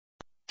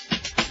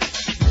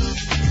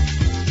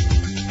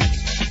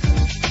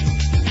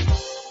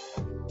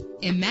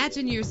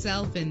Imagine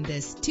yourself in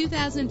this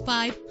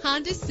 2005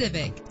 Honda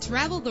Civic.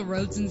 Travel the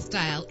roads in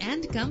style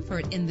and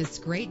comfort in this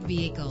great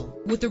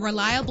vehicle. With a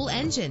reliable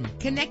engine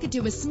connected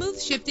to a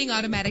smooth shifting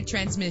automatic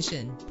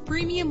transmission,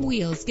 premium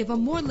wheels give a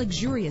more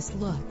luxurious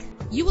look.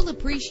 You will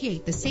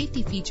appreciate the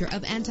safety feature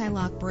of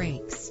anti-lock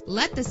brakes.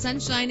 Let the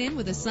sunshine in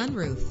with a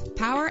sunroof.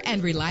 Power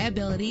and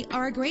reliability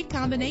are a great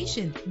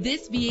combination.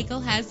 This vehicle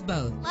has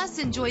both. Plus,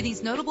 enjoy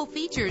these notable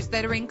features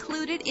that are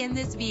included in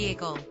this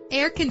vehicle: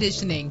 air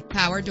conditioning,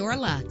 power door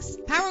locks,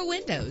 power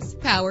windows,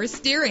 power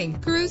steering,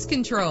 cruise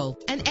control,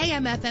 an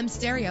AM/FM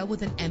stereo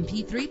with an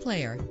MP3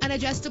 player, an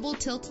adjustable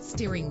tilt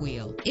steering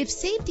wheel. If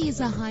safety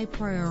is a high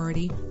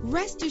priority,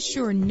 rest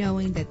assured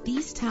knowing that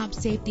these top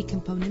safety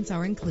components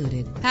are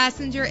included: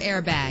 passenger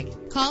airbag.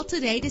 Call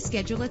today to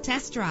schedule a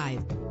test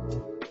drive.